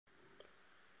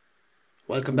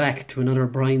Welcome back to another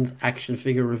Brian's Action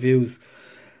Figure Reviews.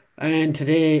 And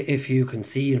today, if you can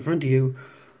see in front of you,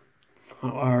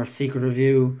 our secret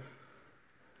review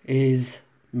is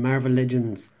Marve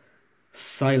Legends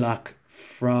Psylocke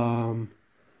from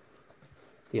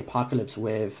the Apocalypse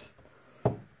Wave.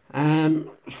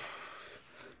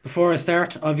 Before I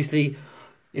start, obviously,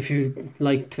 if you'd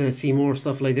like to see more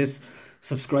stuff like this,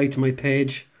 subscribe to my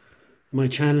page, my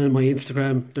channel, my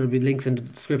Instagram. There'll be links in the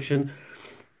description.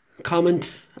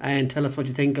 Comment and tell us what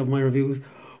you think of my reviews,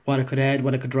 what I could add,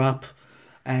 what I could drop,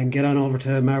 and get on over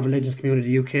to Marve Legends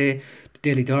Community UK, the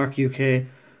Daily Dork UK,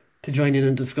 to join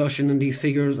in discussion on these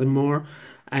figures and more,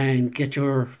 and get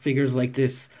your figures like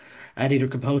this at either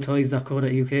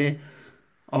kapowtoys.co.uk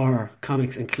or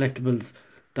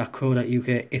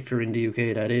comicsandcollectibles.co.uk if you're in the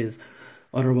UK, that is.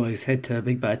 Otherwise, head to a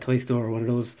Big Bad Toy Store or one of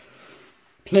those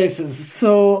places.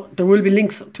 So there will be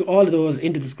links to all of those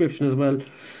in the description as well.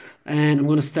 And I'm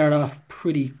going to start off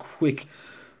pretty quick.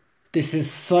 This is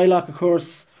Psylocke, of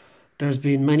course. There's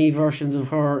been many versions of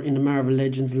her in the Marve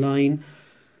Legends line.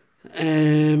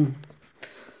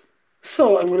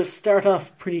 So I'm going to start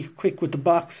off pretty quick with the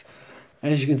box.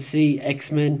 As you can see,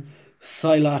 X-Men,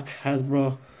 Psylocke,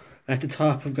 Hasbro. At the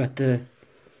top, we've got the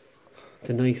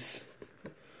nice...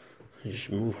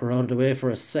 Just move her out of the way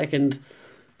for a second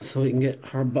so we can get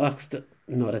her boxed.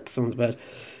 No, that sounds bad.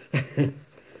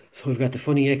 So we've got the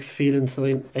funny X sign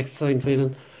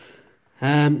feeling.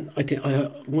 I think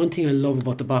one thing I love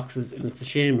about the boxes, and it's a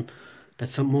shame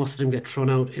that most of them get thrown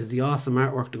out, is the awesome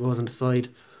artwork that goes on the side.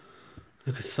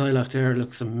 Look at Psylocke there,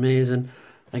 looks amazing.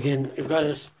 Again, you've got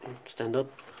it, stand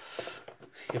up.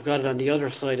 You've got it on the other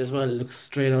side as well. It looks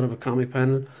straight out of a comic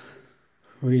panel.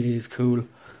 Really is cool.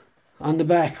 On the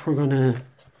back, we're gonna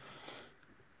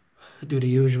do the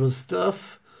usual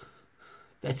stuff.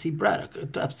 Betsy Braddock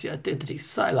adopts the identity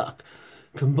Psylocke,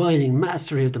 combining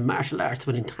mastery of the martial arts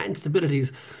with enhanced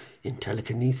abilities in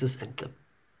telekinesis and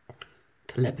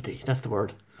telepathy. That's the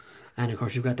word. And of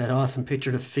course, you've got that awesome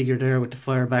picture of the figure there with the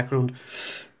fire background.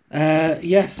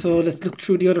 Yeah, so let's look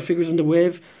through the other figures in the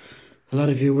wave. A lot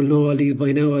of you will know all these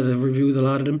by now, as I've reviewed a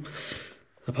lot of them.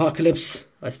 Apocalypse,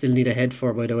 I still need a head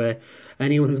for, by the way.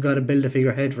 Anyone who's got a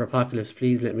Build-A-Figure head for Apocalypse,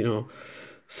 please let me know,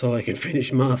 so I can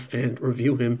finish him off and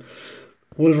review him.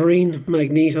 Wolverine,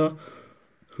 Magneto,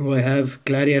 who I have,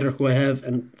 Gladiator, who I have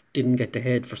and didn't get the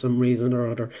head for some reason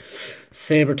or other,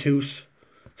 Sabretooth,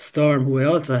 Storm, who I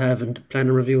also have and plan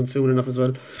on reviewing soon enough as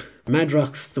well,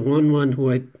 Madrox, the one who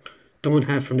I don't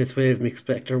have from this wave, Mick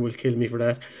Spector will kill me for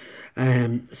that,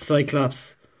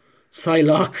 Cyclops,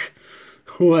 Psylocke,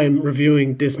 who I'm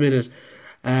reviewing this minute.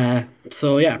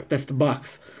 So yeah, that's the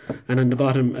box. And on the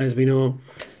bottom, as we know,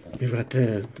 we've got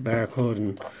the barcode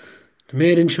and the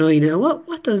Made in China.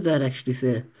 What does that actually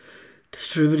say?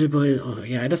 Distributed by... Oh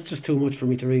yeah, that's just too much for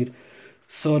me to read.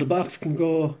 So the box can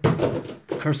go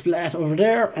kersplat over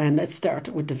there, and let's start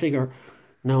with the figure.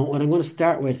 Now what I'm going to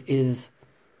start with is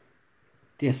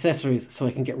the accessories, so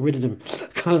I can get rid of them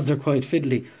because they're quite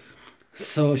fiddly.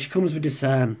 So she comes with this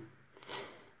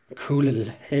cool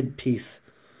little headpiece.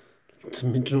 It's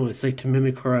like to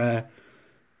mimic her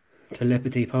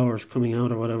telepathy powers coming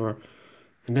out or whatever,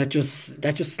 and that just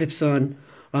slips on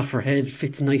off her head,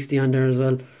 fits nicely on there as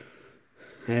well.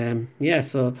 Yeah,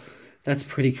 so that's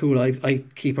pretty cool. I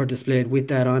keep her displayed with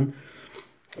that on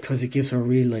because it gives her a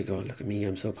real, like, oh look at me,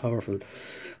 I'm so powerful.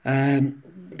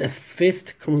 The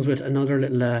fist comes with another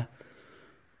little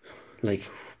like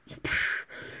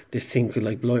this thing could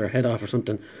like blow your head off or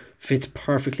something. Fits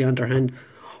perfectly on her hand.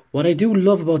 What I do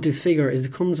love about this figure is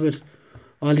it comes with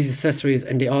all these accessories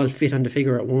and they all fit on the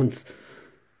figure at once,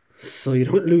 so you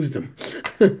don't lose them.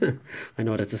 I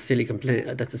know that's a silly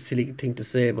complaint, that's a silly thing to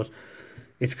say, but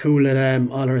it's cool that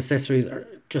all her accessories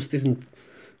just isn't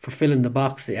for filling the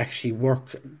box. They actually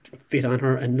work, fit on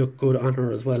her and look good on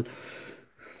her as well.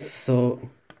 So,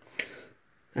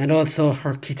 and also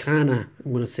her katana,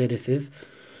 I'm going to say this is,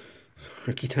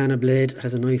 her katana blade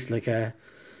has a nice like a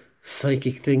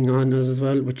psychic thing on it as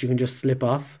well, which you can just slip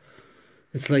off.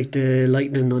 It's like the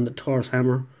lightning on the Thor's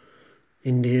hammer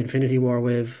in the Infinity War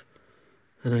wave,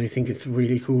 and I think it's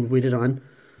really cool with it on.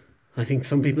 I think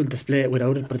some people display it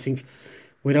without it, but I think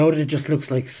without it, it just looks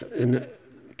like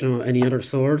any other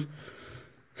sword.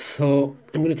 So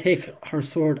I'm going to take her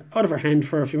sword out of her hand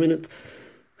for a few minutes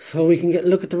so we can get a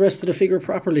look at the rest of the figure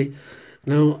properly.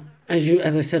 Now,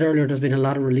 as I said earlier, there's been a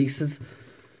lot of releases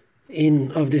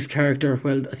of this character.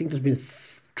 Well, I think there's been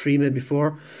 3 maybe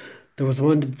 4. There was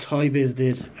one that Toy Biz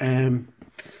did.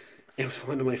 It was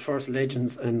one of my first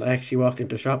Legends, and I actually walked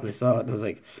into a shop and I saw it and I was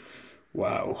like,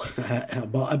 wow.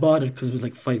 I bought it because it was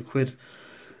like £5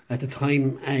 at the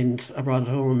time, and I brought it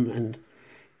home, and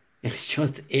It's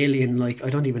just alien. Like, I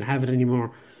don't even have it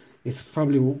anymore. It's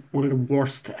probably one of the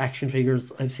worst action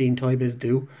figures I've seen Toy Biz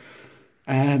do.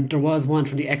 There was one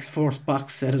from the X-Force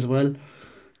box set as well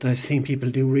that I've seen people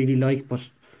do really like, but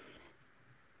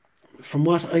from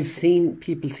what I've seen,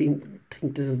 people think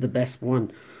this is the best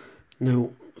one.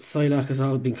 Now, Psylocke has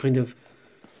always been kind of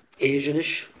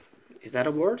Asianish. Is that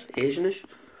a word? Asianish?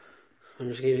 I'm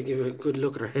just going to give a good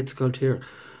look at her head sculpt here.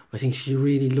 I think she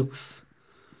really looks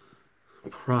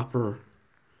proper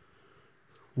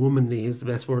womanly is the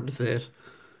best word to say it.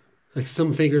 Like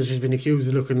some figures she's been accused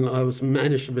of looking almost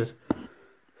mannish a bit.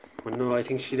 But no, I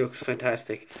think she looks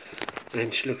fantastic.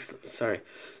 And she looks, sorry,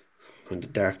 on the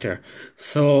dark there.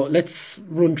 So let's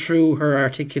run through her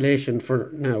articulation for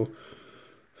now.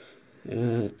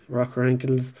 Rock her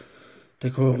ankles, they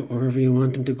go wherever you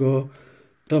want them to go.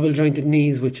 Double jointed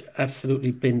knees, which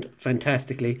absolutely bend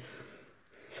fantastically.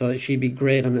 So she'd be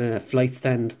great on a flight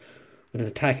stand with an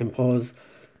attacking pose.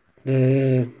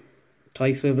 The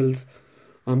thigh swivels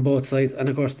on both sides, and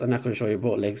of course I'm not going to show you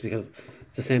both legs because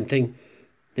it's the same thing.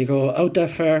 They go out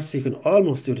that far so you can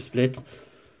almost do the splits.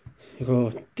 You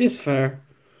go this far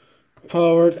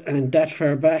forward and that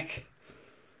far back.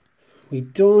 We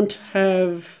don't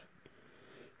have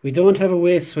a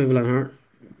waist swivel on her,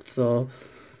 so,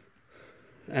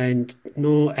 and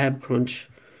no ab crunch,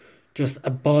 just a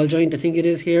ball joint I think it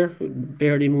is here,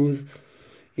 barely moves.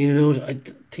 You know, I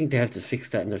think they have to fix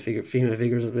that in the female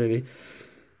figures maybe.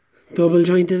 Double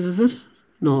jointed, is it?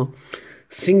 No.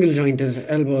 Single jointed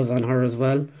elbows on her as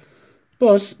well.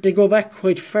 But they go back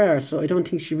quite far, so I don't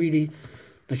think she really,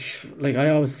 like I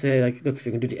always say, like, look, if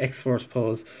you can do the X-Force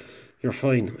pose, you're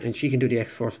fine. And she can do the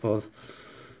X-Force pose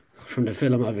from the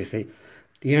film, obviously.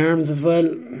 The arms as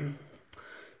well,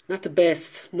 not the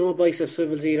best. No bicep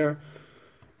swivels either.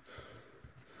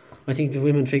 I think the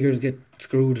women figures get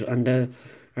screwed on the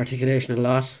articulation a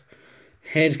lot.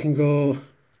 Head can go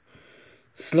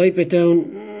slight bit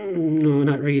down. No,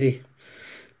 not really.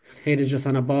 Head is just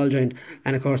on a ball joint.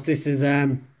 And of course this is,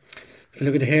 if you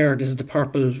look at the hair, this is the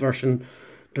purple version.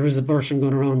 There is a version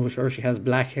going around with her. She has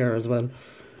black hair as well.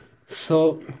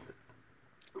 So,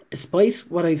 despite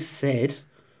what I've said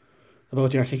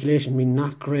about the articulation being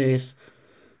not great,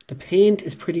 the paint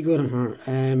is pretty good on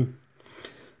her.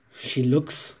 She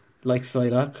looks like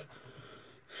Psylocke.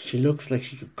 She looks like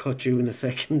she could cut you in a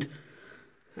second.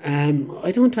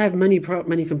 I don't have many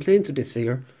complaints with this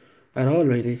figure at all,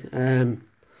 really.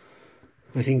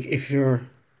 I think if you're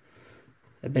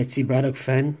a Betsy Braddock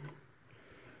fan,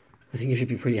 I think you should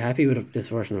be pretty happy with this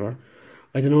version of her.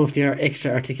 I don't know if the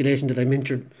extra articulation that I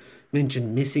mentioned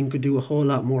missing could do a whole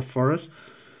lot more for it,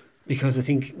 because I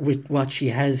think with what she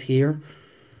has here,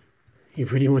 you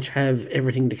pretty much have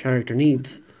everything the character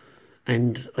needs.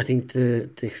 And I think the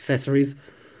accessories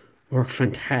work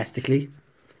fantastically.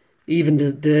 Even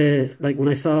the like when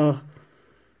I saw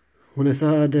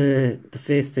the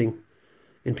face thing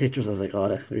in pictures, I was like, oh,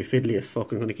 that's gonna be fiddly as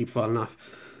fuck. I'm gonna keep falling off.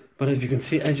 But as you can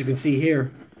see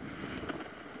here,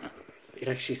 it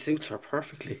actually suits her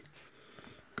perfectly,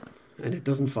 and it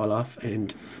doesn't fall off.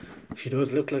 And she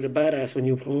does look like a badass when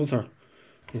you pose her.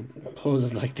 It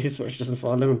poses like this where she doesn't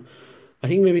fall down. I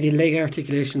think maybe the leg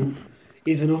articulation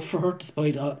is enough for her,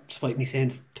 despite me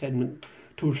saying 2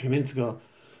 or 3 minutes ago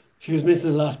she was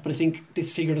missing a lot. But I think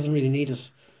this figure doesn't really need it.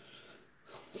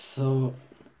 So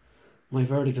my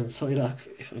verdict on Psylocke,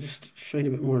 if I just shine a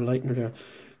bit more light in her there,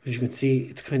 as you can see,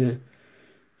 it's kind of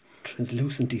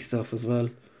translucent-y stuff as well.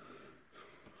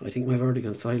 I think my verdict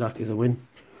on Psylocke is a win.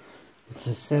 It's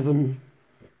a 7,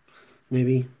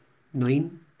 maybe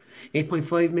 9,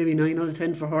 8.5, maybe 9 out of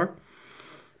 10 for her.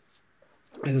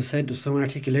 As I said, there's some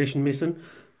articulation missing,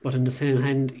 but in the same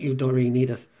hand, you don't really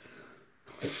need it.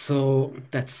 So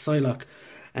that's Psylocke.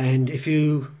 And if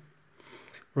you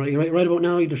right about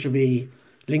now, there should be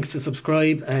links to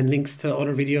subscribe and links to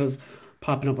other videos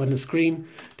popping up on the screen.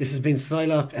 This has been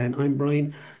Psylocke, and I'm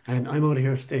Brian, and I'm out of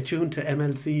here. Stay tuned to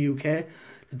MLC UK,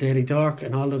 the Daily Dork,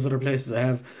 and all those other places I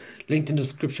have linked in the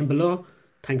description below.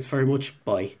 Thanks very much.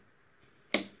 Bye.